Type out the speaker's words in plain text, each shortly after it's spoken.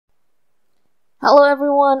Hello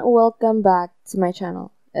everyone, welcome back to my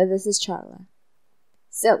channel. This is Charla.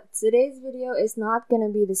 So, today's video is not gonna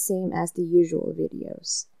be the same as the usual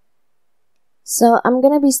videos. So, I'm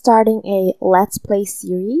gonna be starting a Let's Play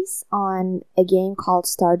series on a game called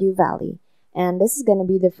Stardew Valley. And this is gonna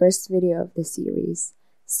be the first video of the series.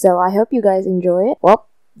 So, I hope you guys enjoy it. Well,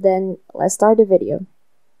 then let's start the video.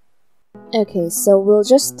 Okay, so we'll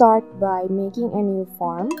just start by making a new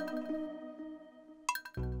farm.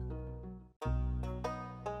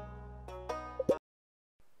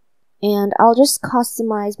 And I'll just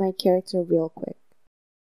customize my character real quick.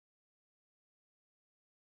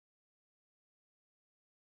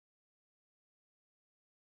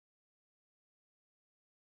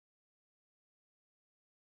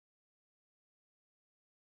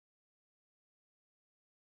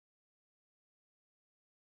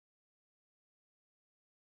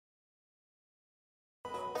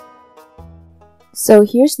 So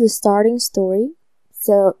here's the starting story.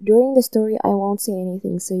 So during the story I won't say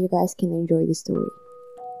anything so you guys can enjoy the story.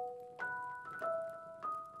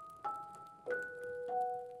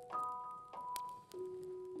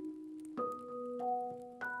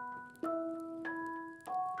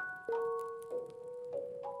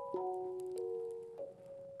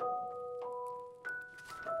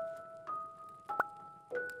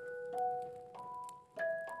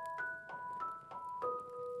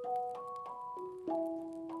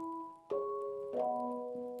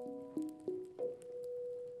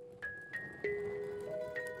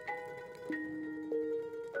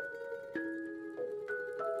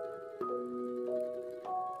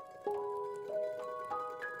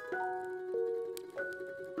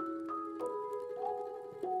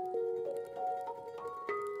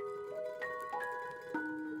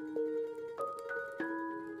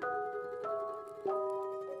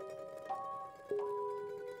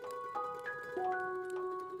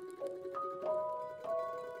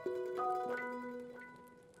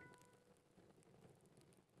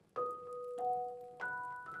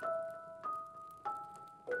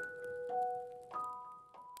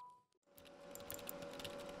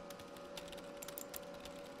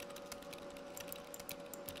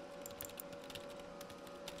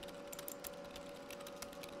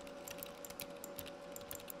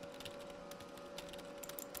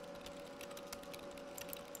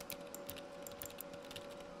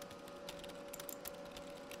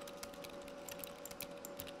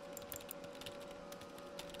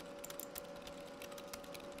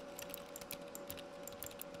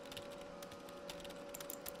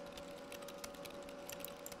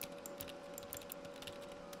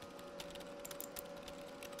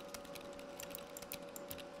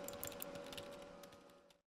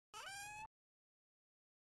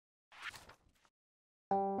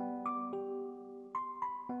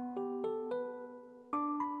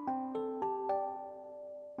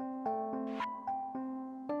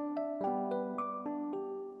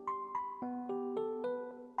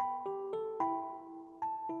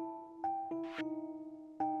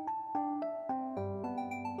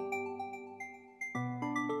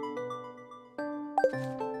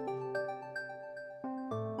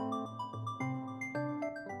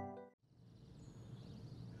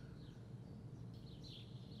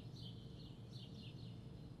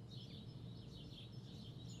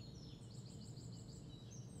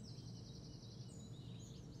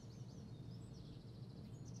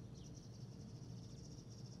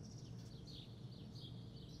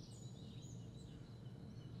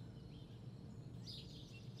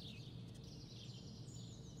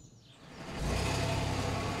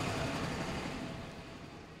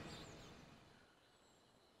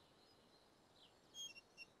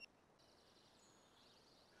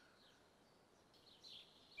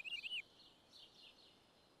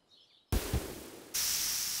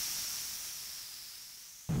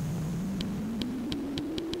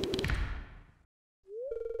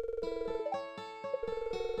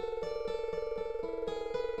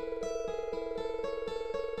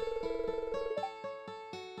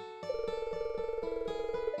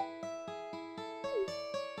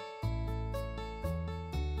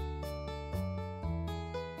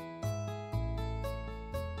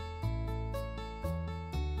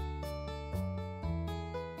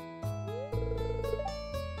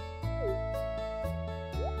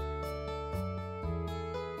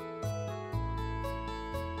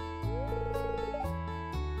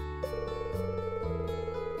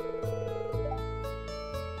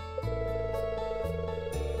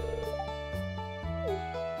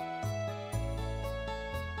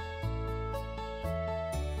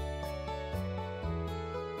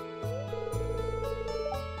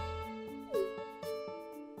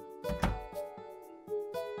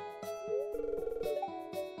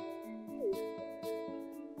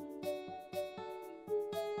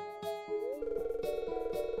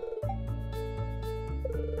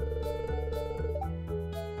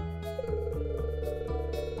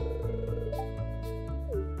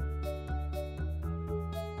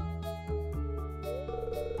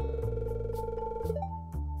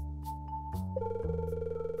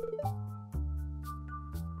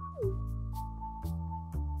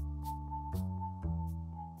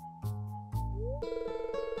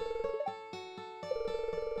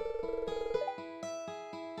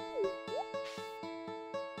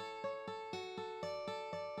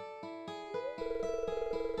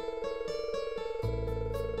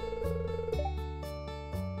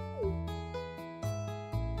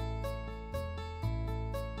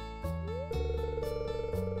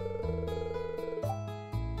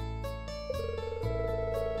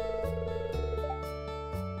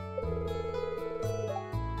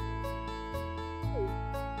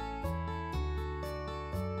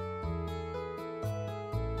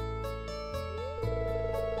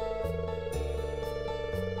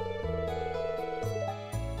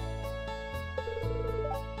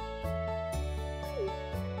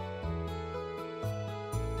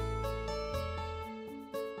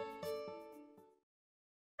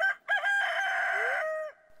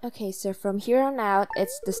 Okay, so from here on out,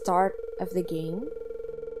 it's the start of the game.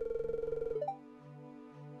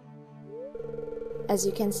 As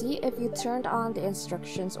you can see, if you turned on the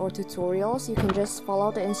instructions or tutorials, you can just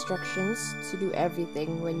follow the instructions to do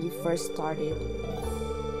everything when you first started.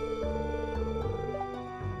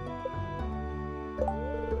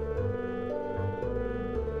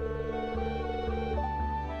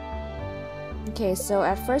 Okay, so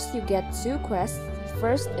at first you get 2 quests.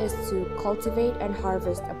 First is to cultivate and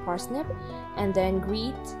harvest a parsnip, and then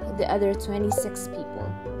greet the other 26 people.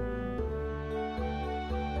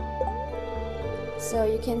 So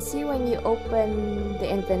you can see when you open the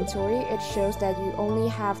inventory, it shows that you only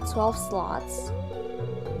have 12 slots.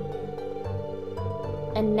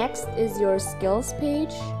 And next is your skills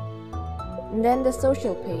page, and then the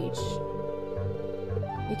social page.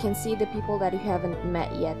 You can see the people that you haven't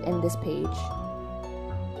met yet in this page.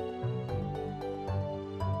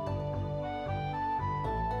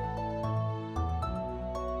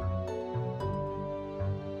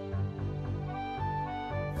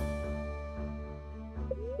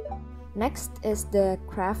 Next is the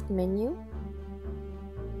craft menu,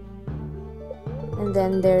 and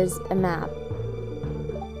then there's a map.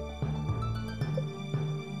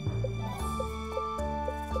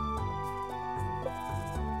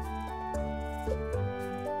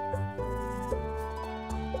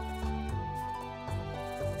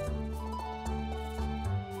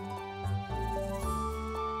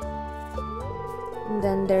 And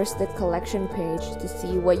then there's the collection page to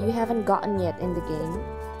see what you haven't gotten yet in the game.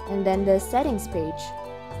 And then the settings page.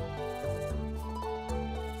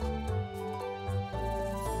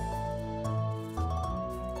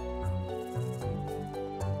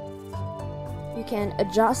 You can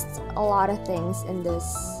adjust a lot of things in this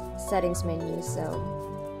settings menu, so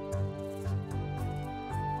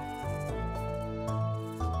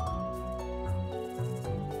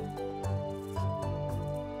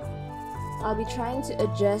I'll be trying to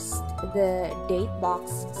adjust the date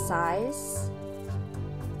box size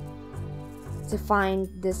to find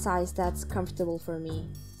the size that's comfortable for me.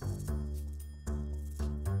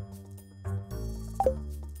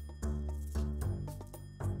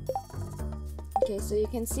 Okay, so you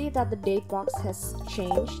can see that the date box has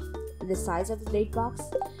changed, the size of the date box,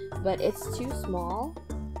 but it's too small,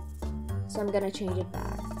 so I'm gonna change it back.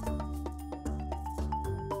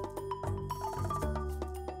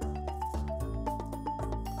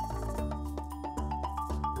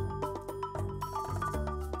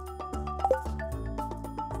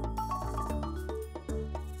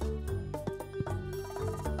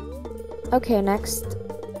 Okay, next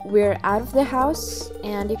we're out of the house,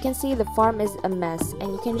 and you can see the farm is a mess, and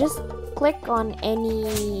you can just click on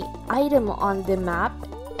any item on the map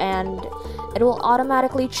and it will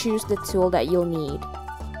automatically choose the tool that you'll need.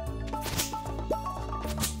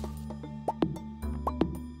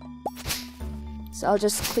 So I'll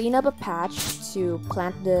just clean up a patch to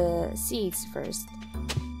plant the seeds first.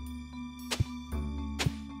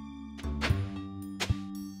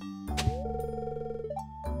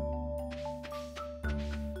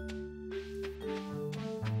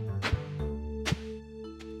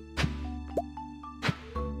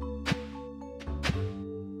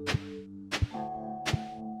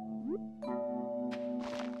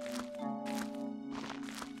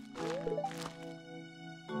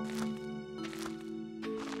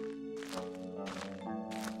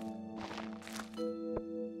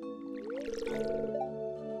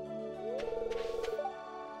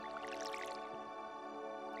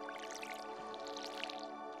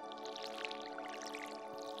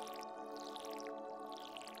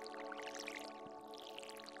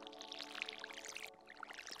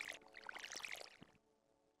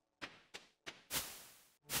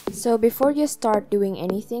 So before you start doing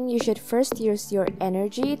anything, you should first use your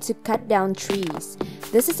energy to cut down trees.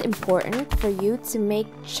 This is important for you to make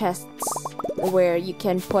chests. where you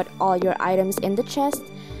can put all your items in the chest,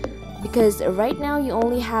 because right now you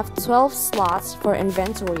only have 12 slots for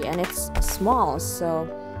inventory and it's small, so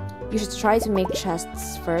you should try to make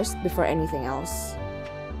chests first before anything else.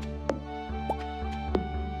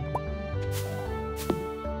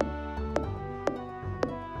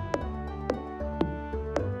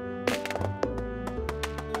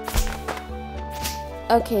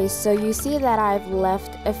 Okay, so you see that I've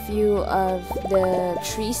left a few of the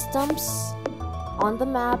tree stumps on the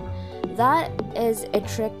map. That is a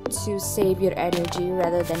trick to save your energy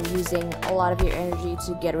rather than using a lot of your energy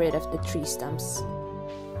to get rid of the tree stumps.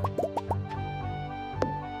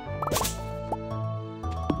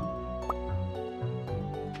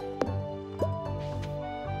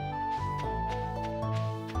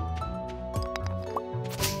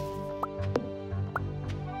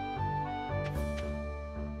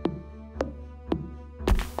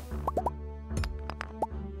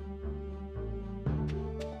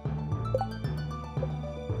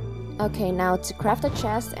 Okay, now to craft a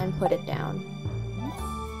chest and put it down.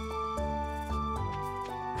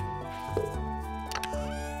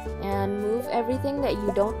 And move everything that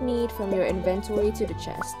you don't need from your inventory to the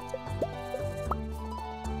chest.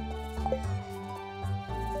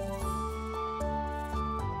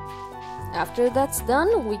 After that's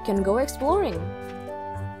done, we can go exploring.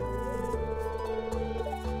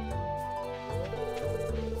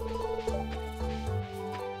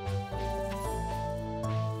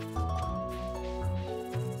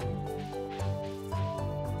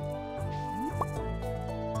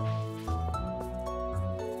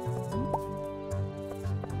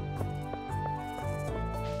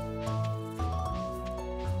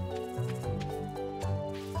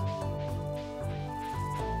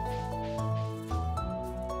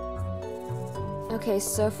 Okay,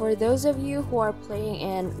 so for those of you who are playing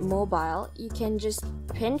in mobile, you can just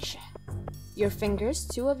pinch your fingers,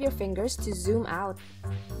 two of your fingers, to zoom out,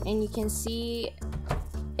 and you can see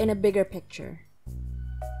in a bigger picture.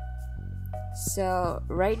 So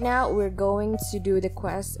right now we're going to do the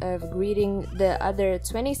quest of greeting the other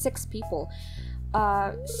 26 people.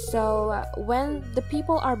 So when the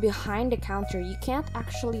people are behind the counter, you can't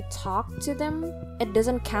actually talk to them. It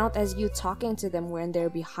doesn't count as you talking to them when they're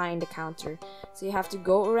behind the counter. So you have to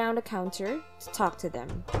go around the counter to talk to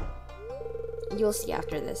them. You'll see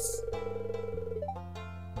after this.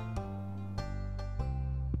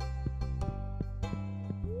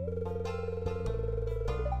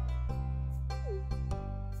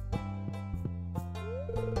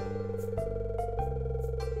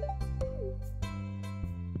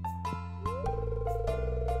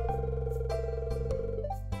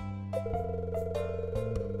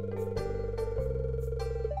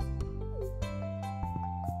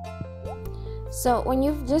 So when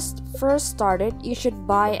you've just first started, you should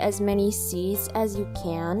buy as many seeds as you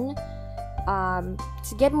can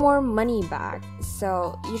to get more money back.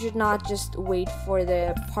 So you should not just wait for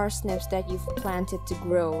the parsnips that you've planted to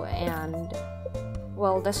grow, and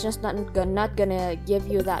well, that's just not gonna give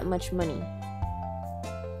you that much money.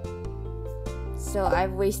 So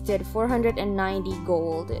I've wasted 490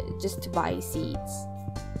 gold just to buy seeds.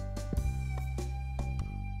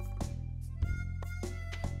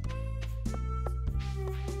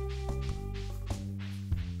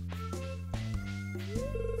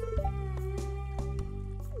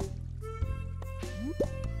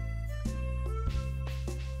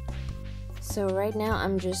 So right now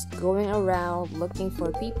I'm just going around looking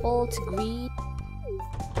for people to greet.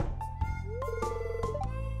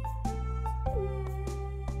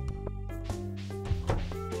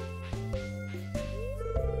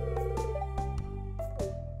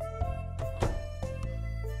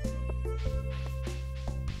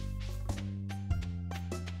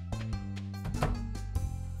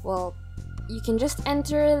 Well, you can just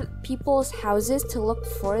enter people's houses to look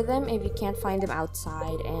for them if you can't find them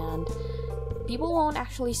outside, and people won't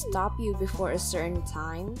actually stop you before a certain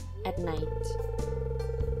time at night.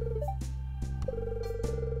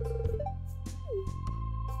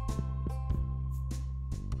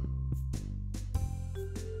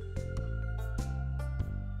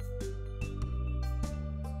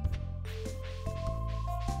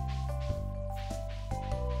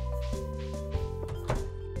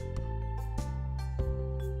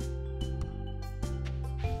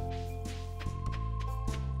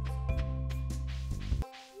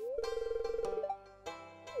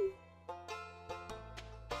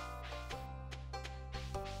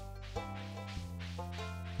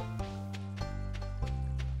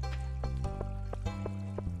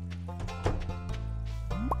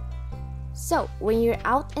 So when you're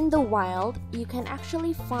out in the wild, you can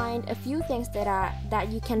actually find a few things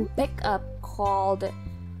that you can pick up called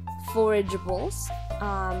forageables,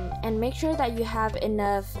 and make sure that you have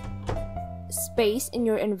enough space in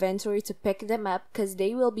your inventory to pick them up because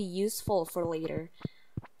they will be useful for later.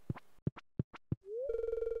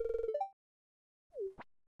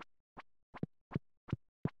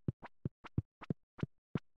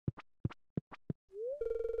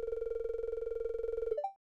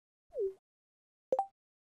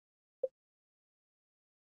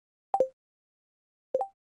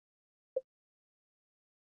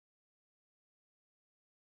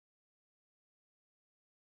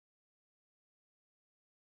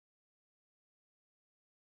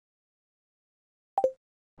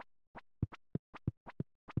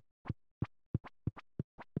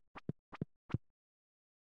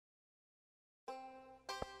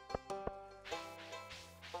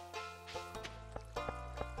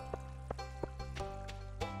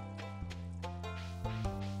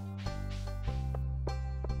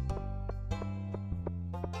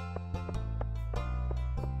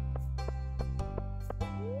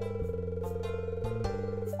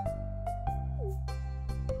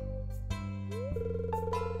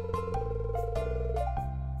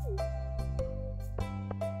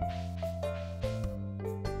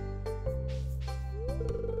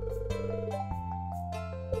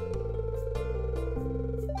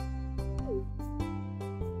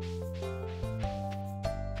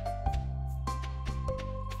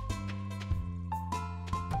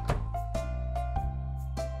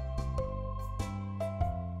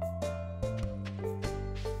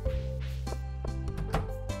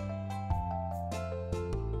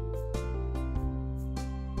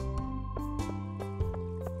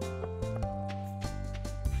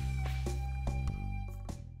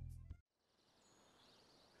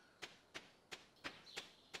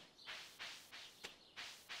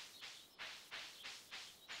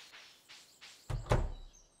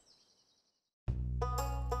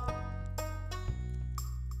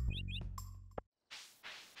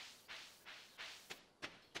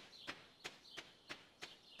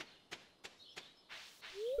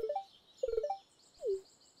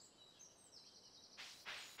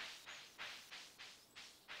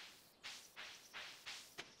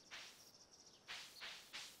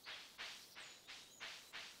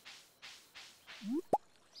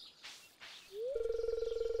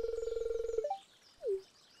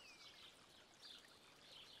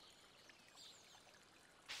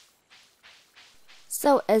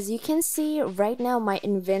 So as you can see, right now my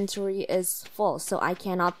inventory is full, so I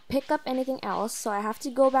cannot pick up anything else, so I have to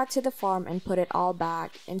go back to the farm and put it all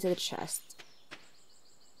back into the chest.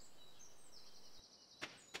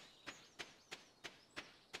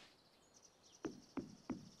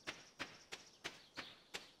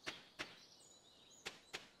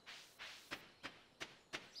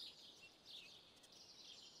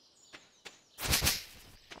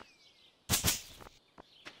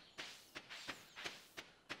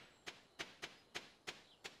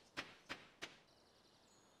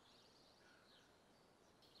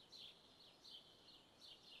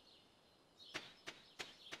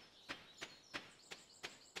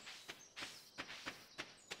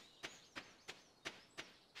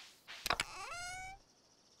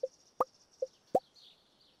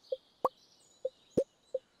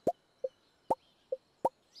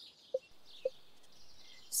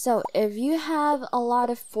 So if you have a lot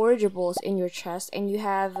of forageables in your chest and you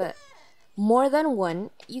have more than one,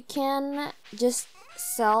 you can just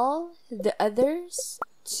sell the others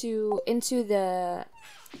into the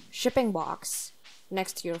shipping box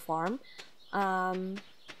next to your farm. For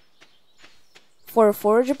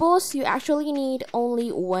forageables, you actually need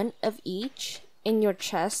only one of each in your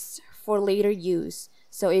chest for later use.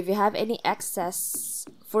 So if you have any excess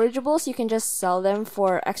forageables, you can just sell them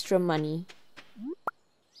for extra money.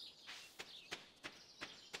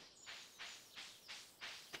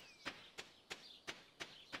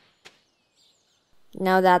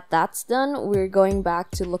 Now that that's done, we're going back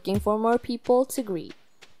to looking for more people to greet.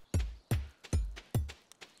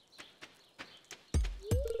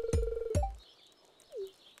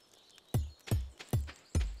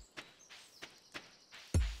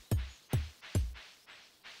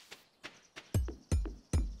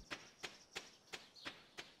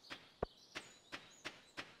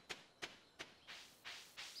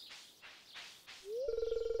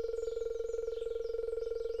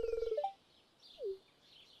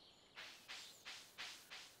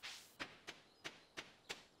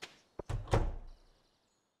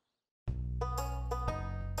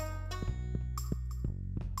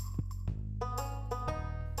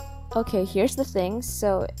 Okay, here's the thing.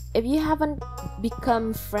 So, if you haven't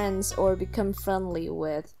become friends or become friendly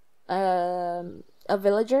with a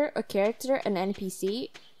villager, a character, an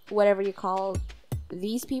NPC, whatever you call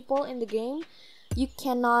these people in the game, you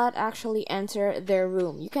cannot actually enter their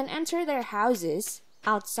room. You can enter their houses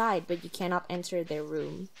outside, but you cannot enter their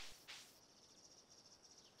room.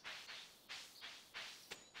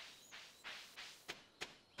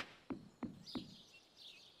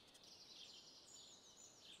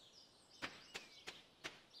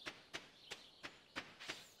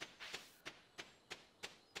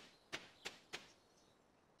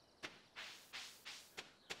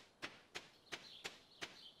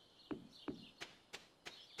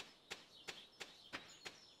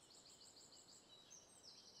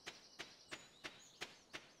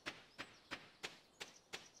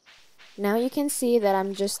 Now you can see that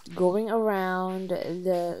I'm just going around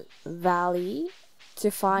the valley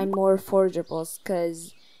to find more forageables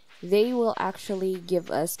because they will actually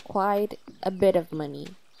give us quite a bit of money.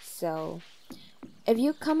 So if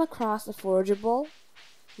you come across a forageable,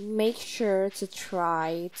 make sure to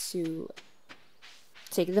try to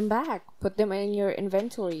take them back, put them in your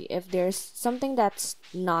inventory. If there's something that's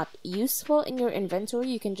not useful in your inventory,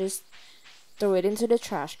 you can just throw it into the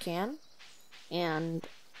trash can and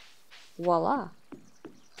voila,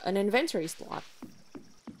 an inventory slot.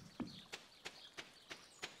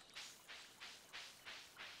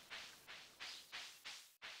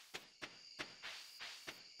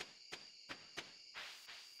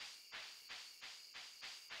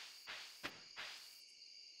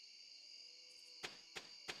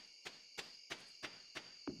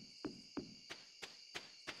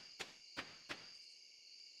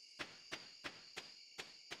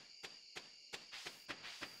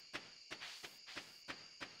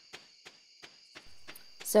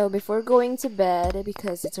 So before going to bed,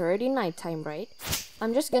 because it's already nighttime, right?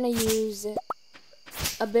 I'm just gonna use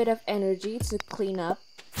a bit of energy to clean up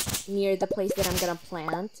near the place that I'm gonna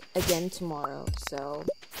plant again tomorrow. So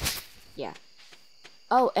yeah.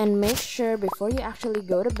 Oh, and make sure before you actually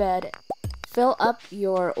go to bed, fill up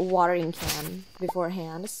your watering can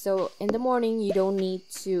beforehand. So in the morning, you don't need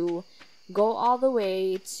to go all the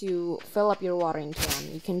way to fill up your watering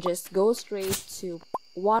can. You can just go straight to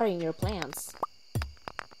watering your plants.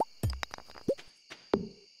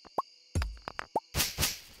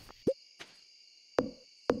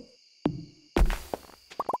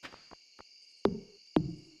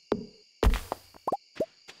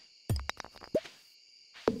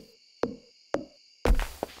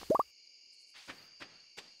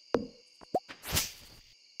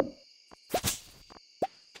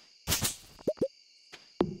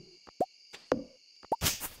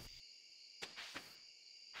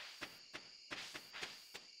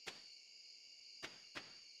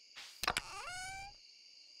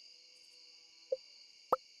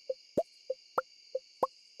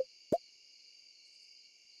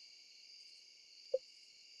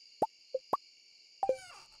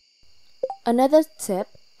 Another tip,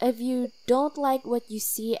 if you don't like what you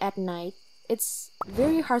see at night, it's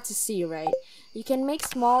very hard to see, right? You can make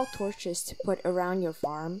small torches to put around your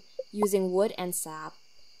farm using wood and sap,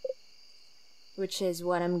 which is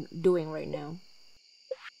what I'm doing right now.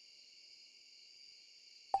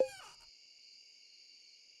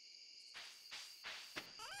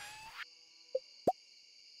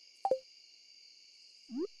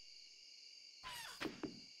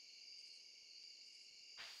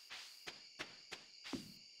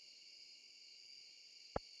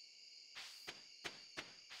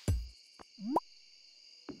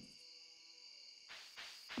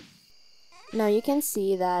 Now you can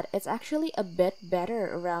see that it's actually a bit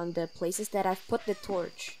better around the places that I've put the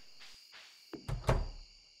torch.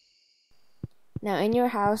 Now in your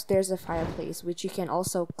house there's a fireplace which you can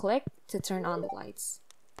also click to turn on the lights.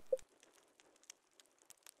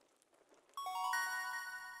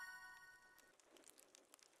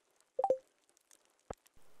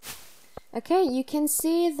 Okay, you can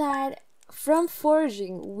see that from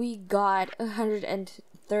foraging we got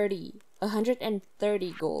 130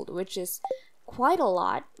 gold, which is quite a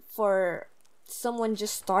lot for someone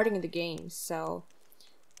just starting the game. So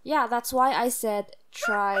yeah, that's why I said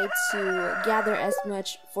try to gather as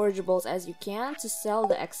much forageables as you can to sell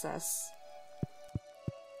the excess.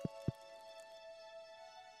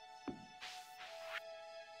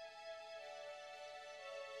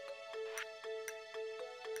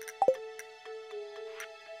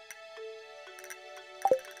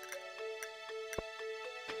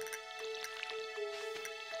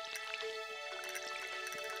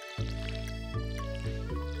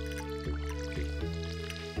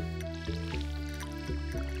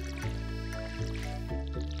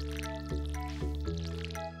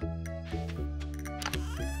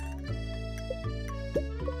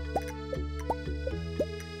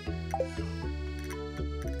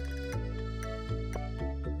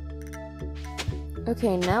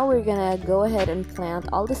 Okay, now we're gonna go ahead and plant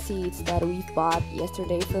all the seeds that we bought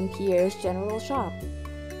yesterday from Pierre's General Shop.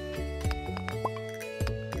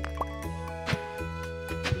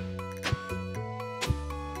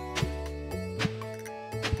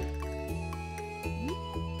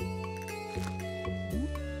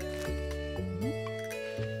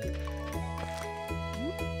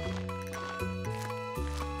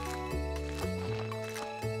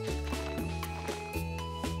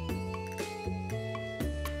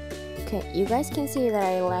 Okay, you guys can see that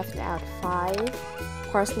I left out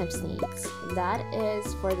 5 parsnip seeds. That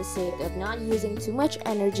is for the sake of not using too much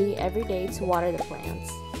energy every day to water the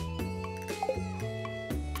plants.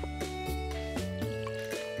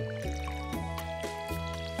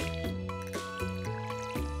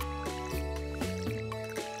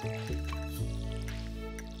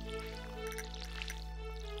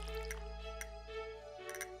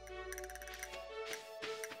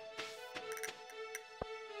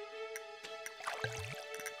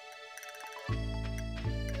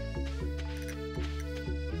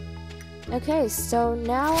 Okay, so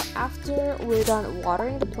now after we're done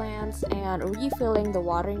watering the plants and refilling the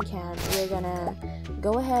watering can, we're gonna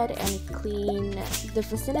go ahead and clean the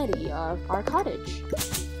vicinity of our cottage.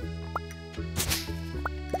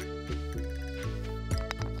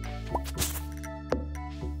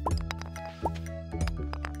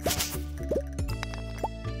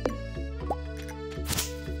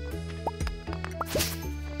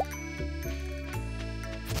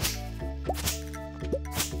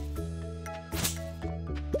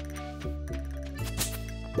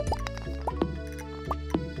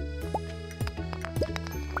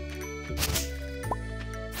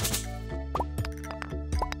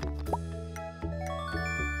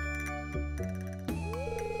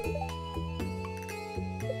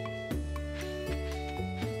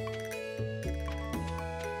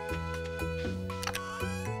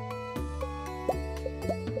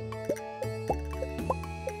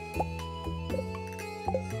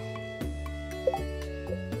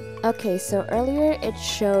 Okay, so earlier it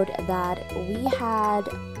showed that we had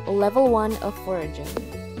level 1 of foraging.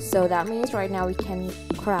 So that means right now we can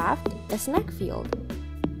craft a snack field.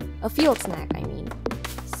 A field snack, I mean.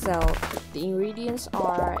 So the ingredients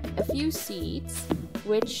are a few seeds,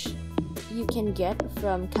 which you can get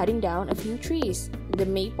from cutting down a few trees. The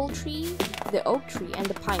maple tree, the oak tree, and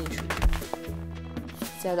the pine tree.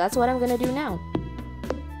 So that's what I'm gonna do now.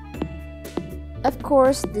 Of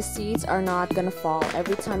course, the seeds are not gonna fall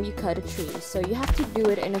every time you cut a tree, so you have to do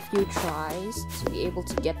it in a few tries to be able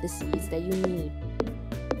to get the seeds that you need.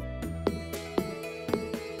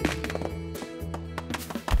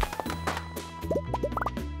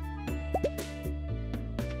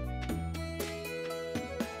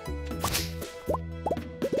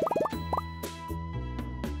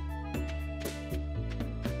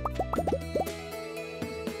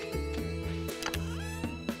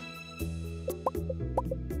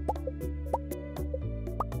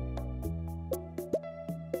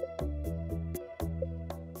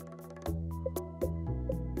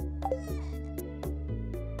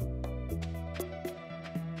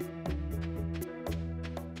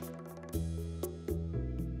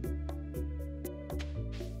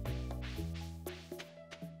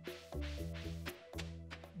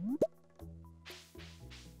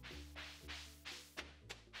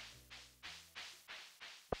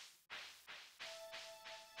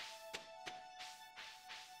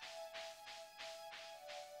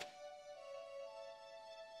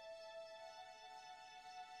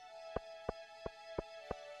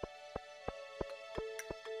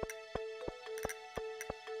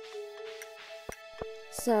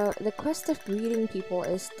 So the quest of greeting people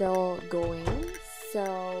is still going,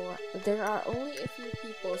 so there are only a few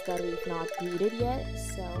people that we've not greeted yet,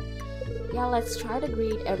 so yeah, let's try to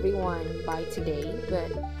greet everyone by today,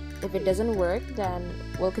 but if it doesn't work, then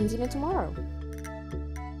we'll continue tomorrow.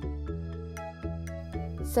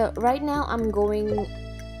 So right now I'm going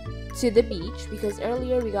to the beach because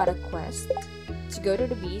earlier we got a quest to go to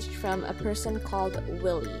the beach from a person called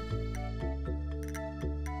Willie.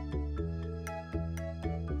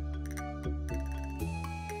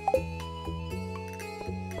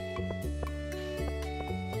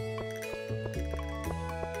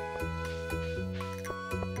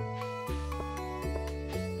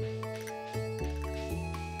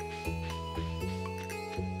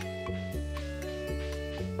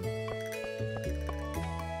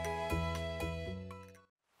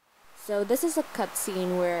 So this is a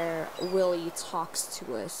cutscene where Willie talks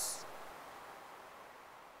to us.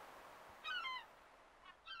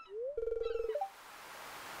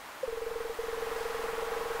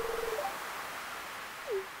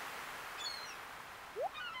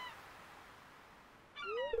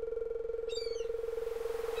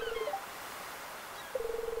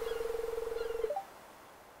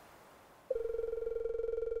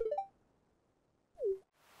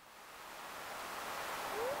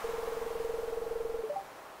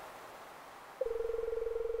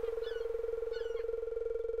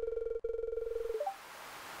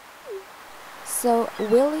 So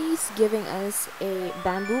Willie's giving us a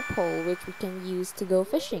bamboo pole which we can use to go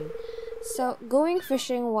fishing. So going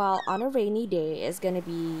fishing while on a rainy day is gonna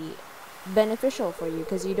be beneficial for you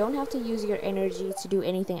because you don't have to use your energy to do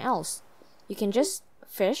anything else. You can just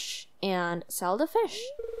fish and sell the fish,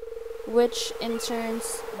 which in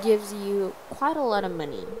turns gives you quite a lot of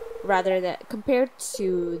money rather than compared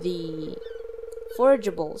to the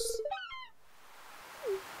forageables.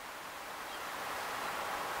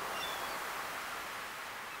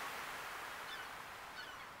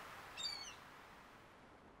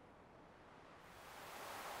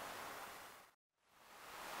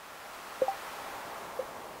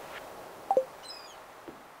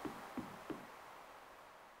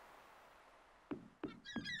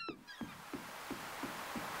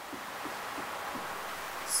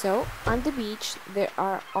 So, on the beach, there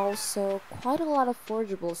are also quite a lot of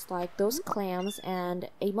forageables like those clams and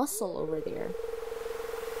a mussel over there.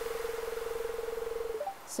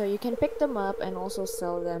 So you can pick them up and also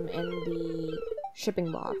sell them in the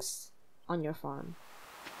shipping box on your farm.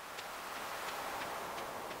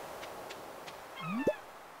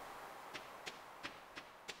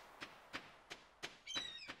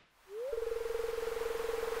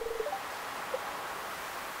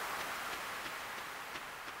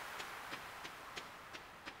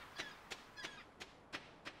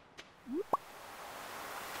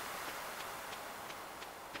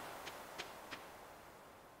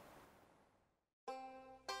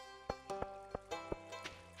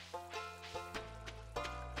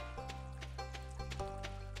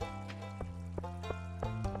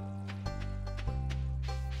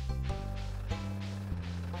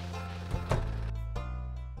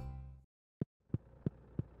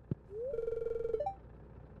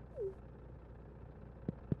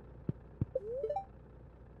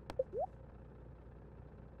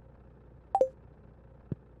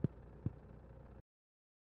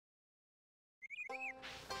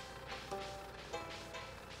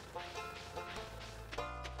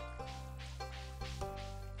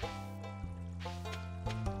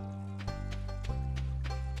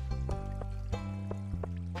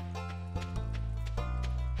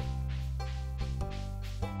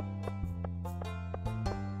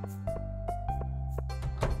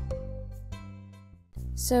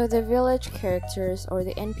 So the village characters or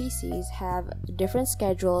the NPCs have different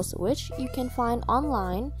schedules which you can find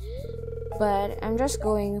online, but I'm just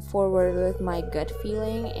going forward with my gut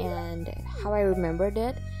feeling and how I remembered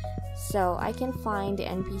it. So I can find the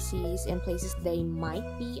NPCs in places they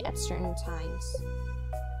might be at certain times.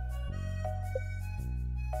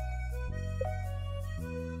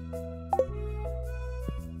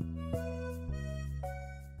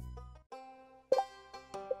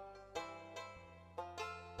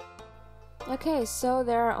 Okay, so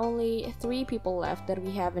there are only 3 people left that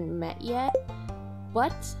we haven't met yet,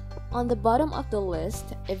 but on the bottom of the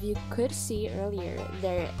list, if you could see earlier,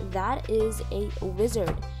 that is a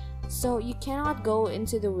wizard. So you cannot go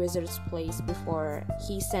into the wizard's place before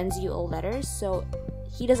he sends you a letter, so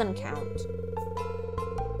he doesn't count.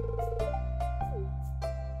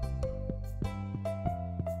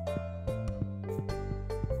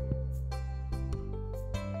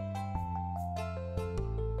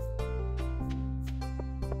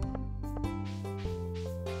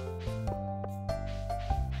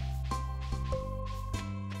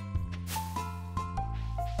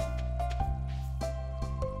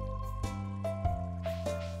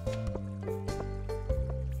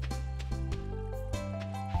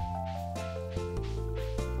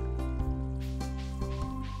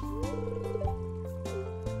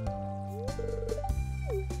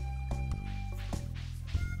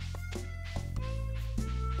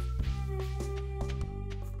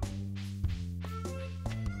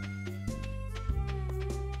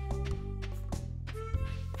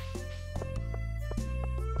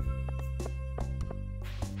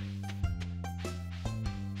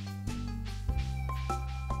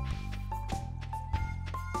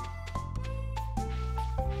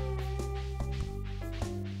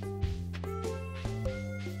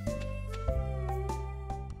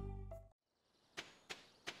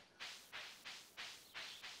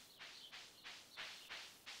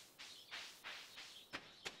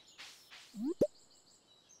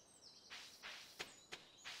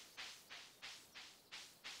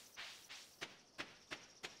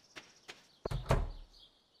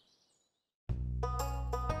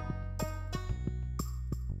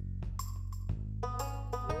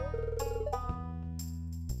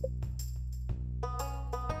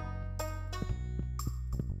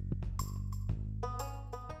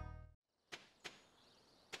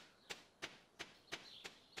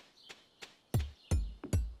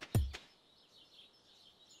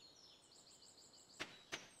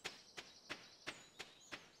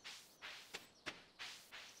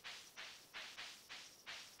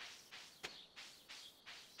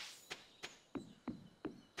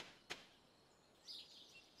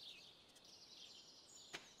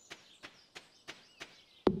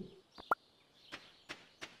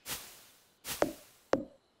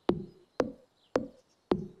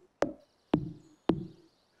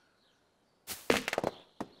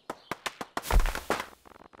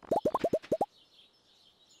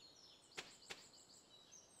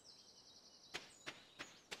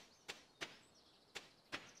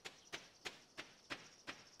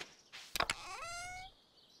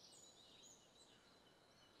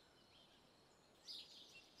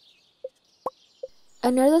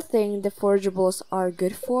 Another thing the forageables are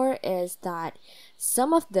good for is that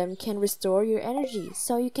some of them can restore your energy.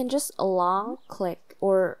 So you can just long click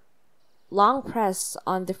or long press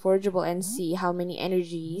on the forageable and see how many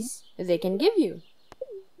energies they can give you.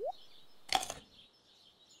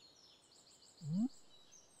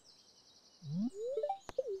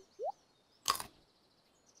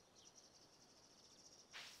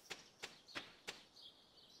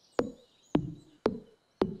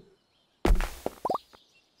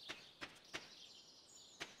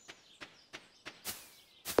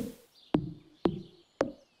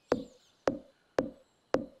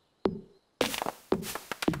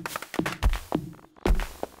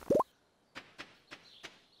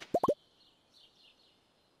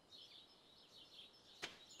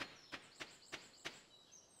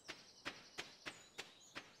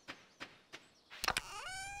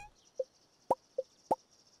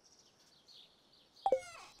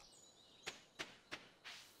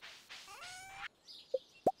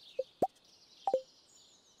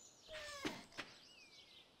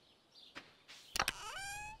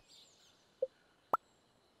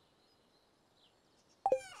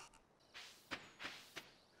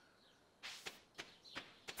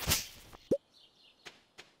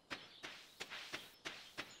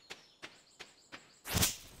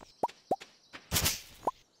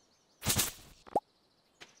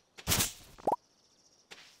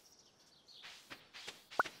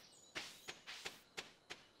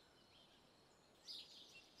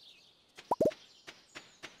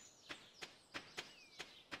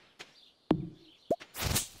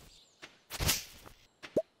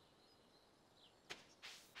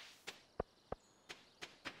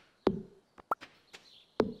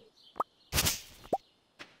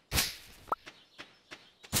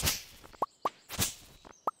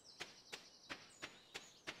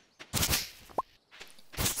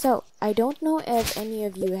 So, I don't know if any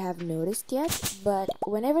of you have noticed yet, but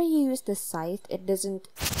whenever you use the scythe, it doesn't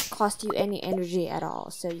cost you any energy at all.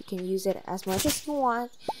 So you can use it as much as you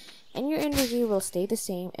want, and your energy will stay the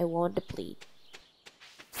same, it won't deplete.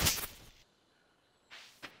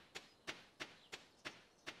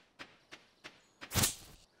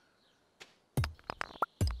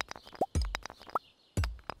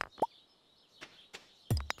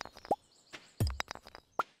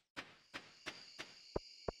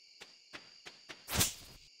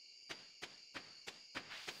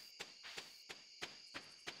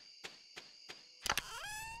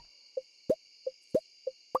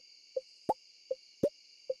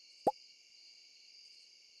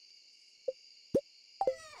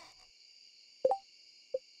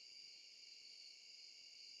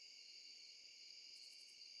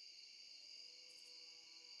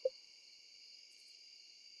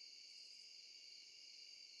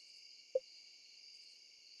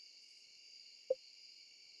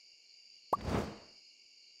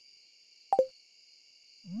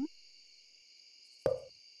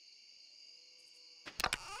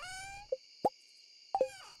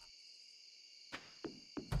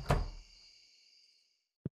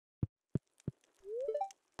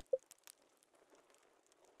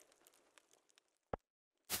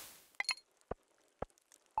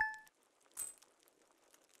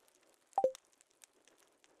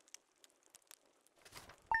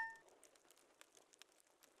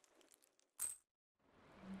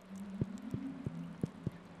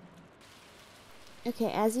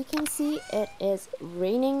 Okay, as you can see, it is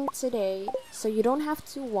raining today, so you don't have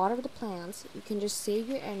to water the plants. You can just save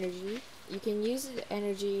your energy. You can use the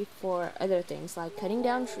energy for other things like cutting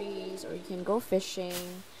down trees, or you can go fishing.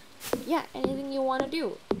 Yeah, anything you want to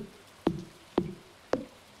do.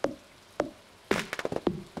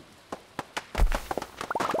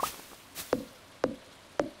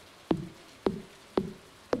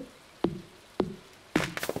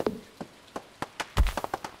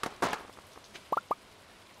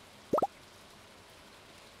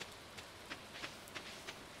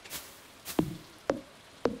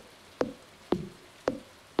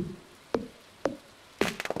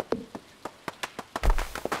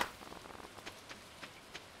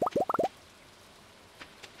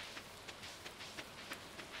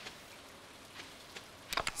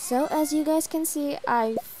 So as you guys can see,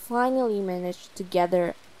 I finally managed to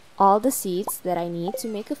gather all the seeds that I need to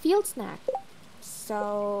make a field snack.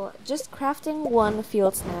 So just crafting one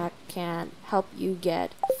field snack can help you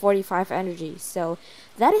get 45 energy. So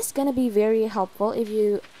that is gonna be very helpful if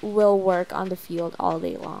you will work on the field all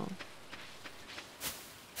day long.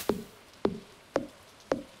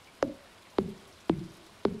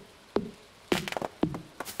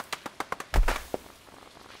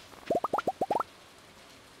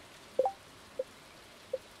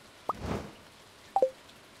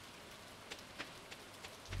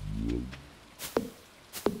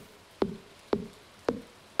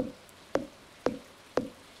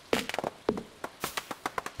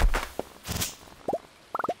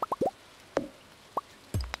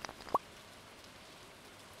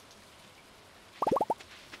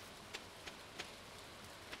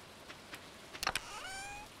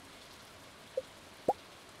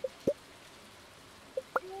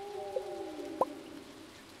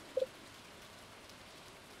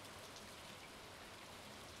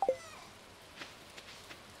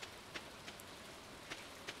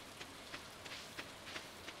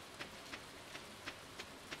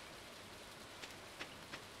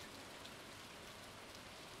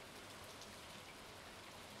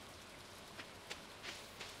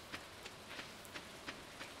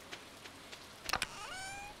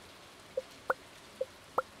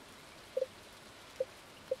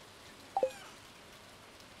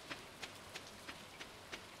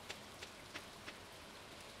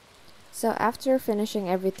 So after finishing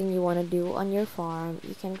everything you want to do on your farm,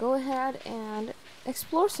 you can go ahead and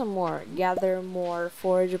explore some more, gather more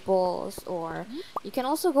forageables, or you can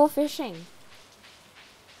also go fishing.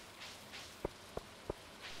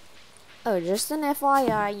 Oh, just an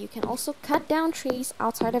FYI, you can also cut down trees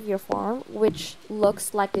outside of your farm, which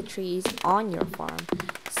looks like the trees on your farm.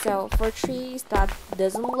 So for trees that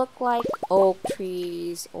doesn't look like oak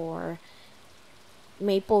trees or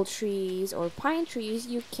maple trees or pine trees,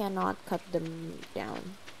 you cannot cut them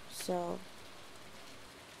down. So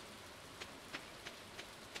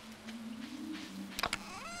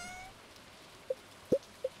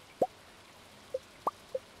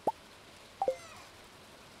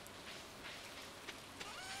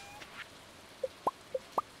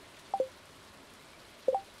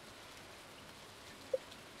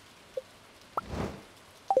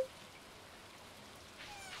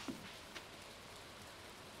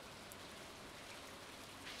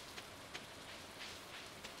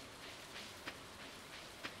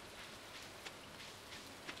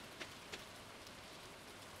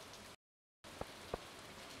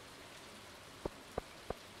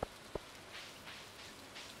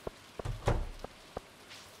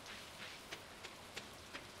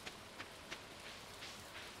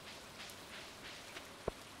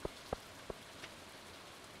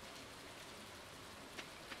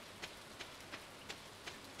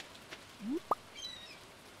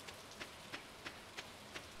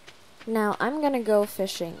now I'm gonna go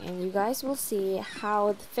fishing and you guys will see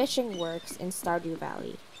how the fishing works in Stardew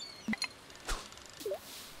Valley.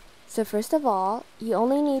 So first of all, you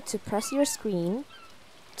only need to press your screen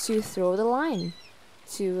to throw the line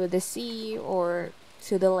to the sea or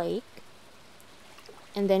to the lake,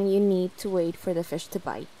 and then you need to wait for the fish to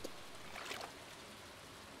bite.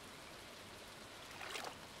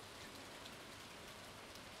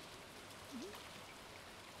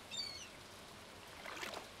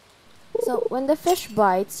 So when the fish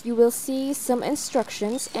bites, you will see some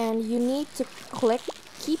instructions and you need to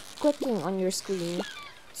keep clicking on your screen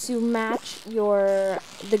to match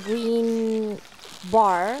the green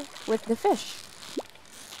bar with the fish.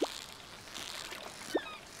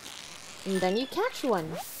 And then you catch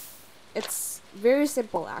one. It's very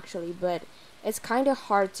simple actually, but it's kind of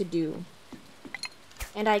hard to do.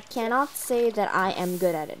 And I cannot say that I am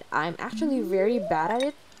good at it. I'm actually very bad at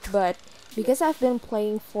it, but because I've been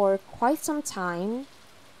playing for quite some time,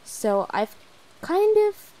 so I've kind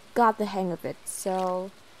of got the hang of it.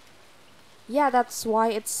 So yeah, that's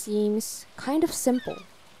why it seems kind of simple.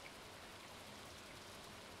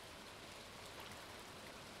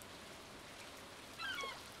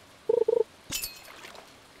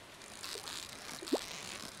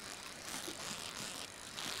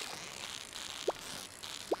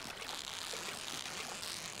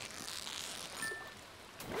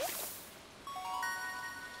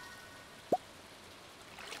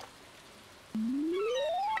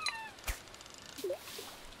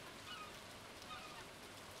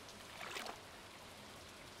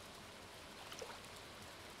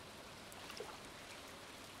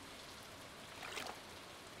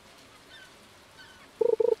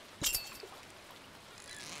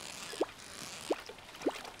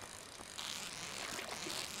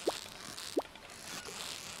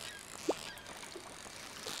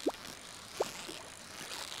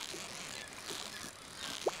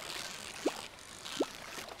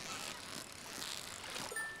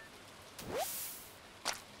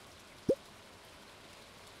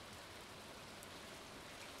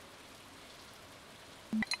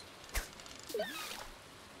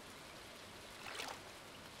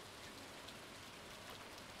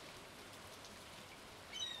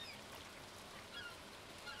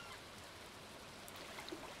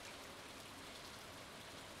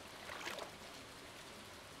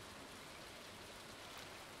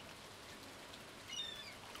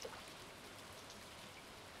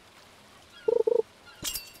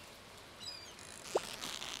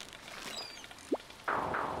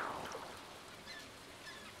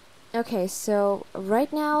 Okay, so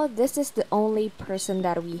right now this is the only person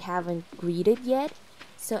that we haven't greeted yet.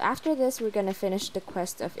 So after this, we're gonna finish the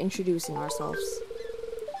quest of introducing ourselves.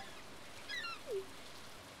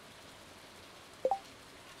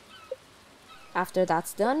 After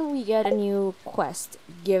that's done, we get a new quest,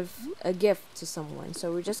 give a gift to someone.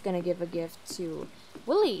 So we're just gonna give a gift to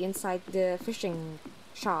Willie inside the fishing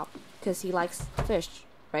shop because he likes fish,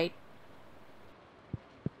 right?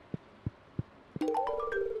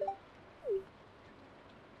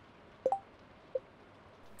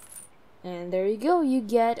 And there you go, you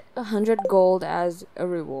get 100 gold as a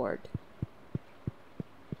reward.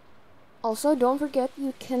 Also, don't forget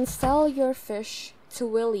you can sell your fish to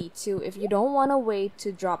Willie too if you don't want to wait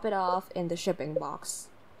to drop it off in the shipping box.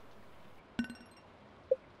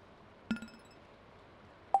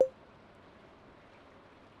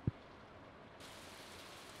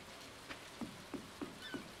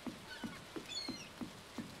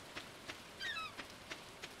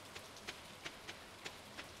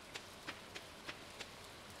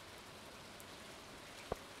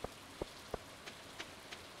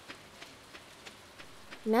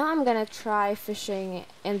 Now I'm gonna try fishing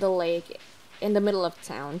in the lake in the middle of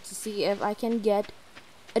town to see if I can get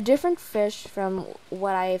a different fish from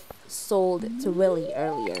what I've sold to Willie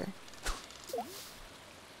earlier.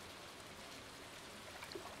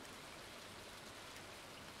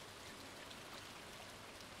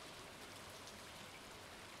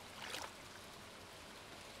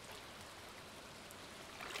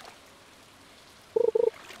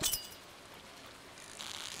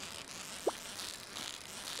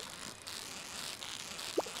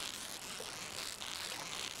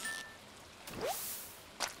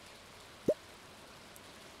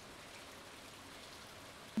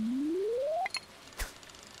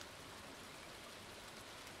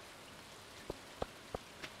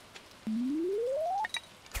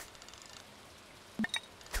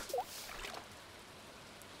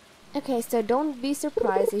 Okay, so don't be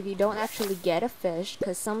surprised if you don't actually get a fish,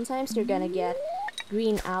 because sometimes you're gonna get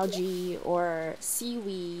green algae or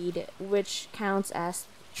seaweed, which counts as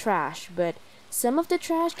trash, but some of the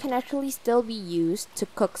trash can actually still be used to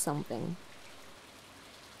cook something.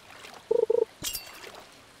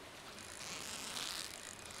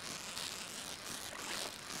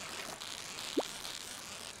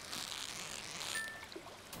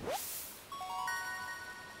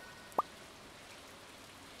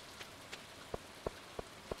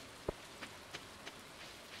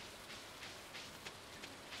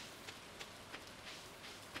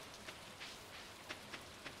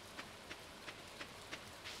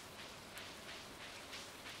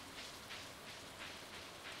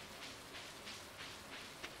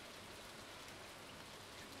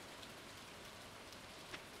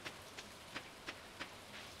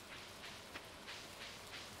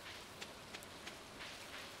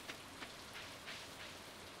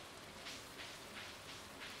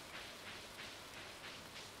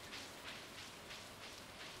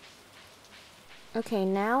 Okay,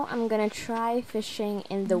 now I'm gonna try fishing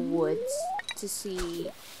in the woods to see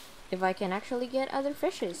if I can actually get other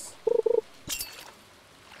fishes.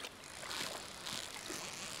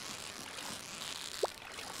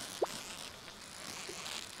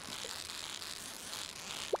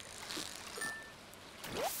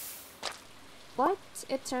 But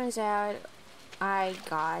it turns out I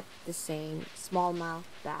got the same smallmouth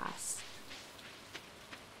bass.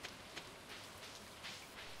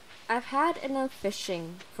 I've had enough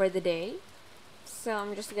fishing for the day, so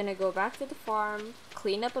I'm just gonna go back to the farm,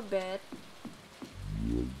 clean up a bit.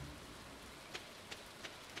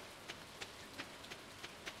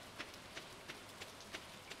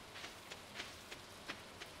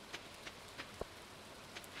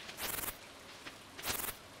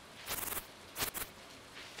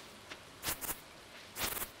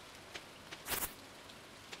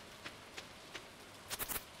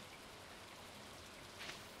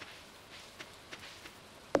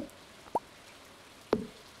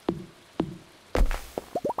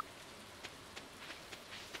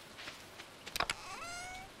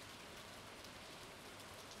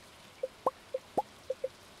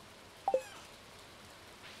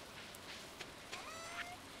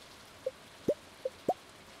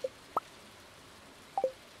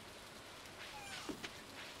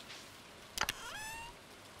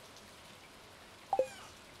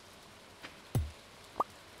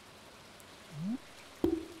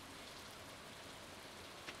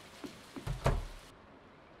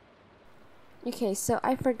 Okay, so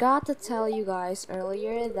I forgot to tell you guys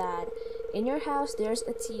earlier that in your house there's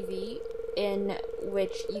a TV in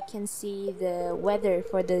which you can see the weather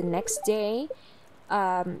for the next day.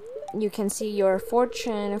 You can see your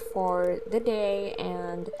fortune for the day,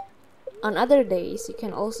 and on other days you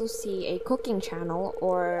can also see a cooking channel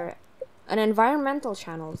or an environmental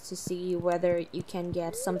channel to see whether you can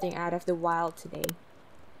get something out of the wild today.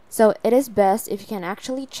 So it is best if you can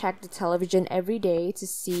actually check the television every day to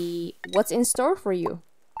see what's in store for you.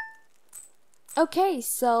 Okay,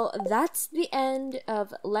 so that's the end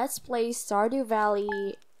of Let's Play Stardew Valley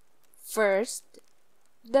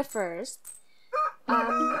the first.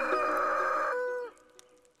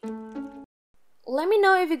 Let me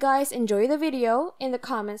know if you guys enjoy the video in the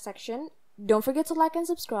comment section. Don't forget to like and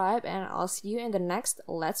subscribe, and I'll see you in the next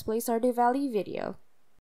Let's Play Stardew Valley video.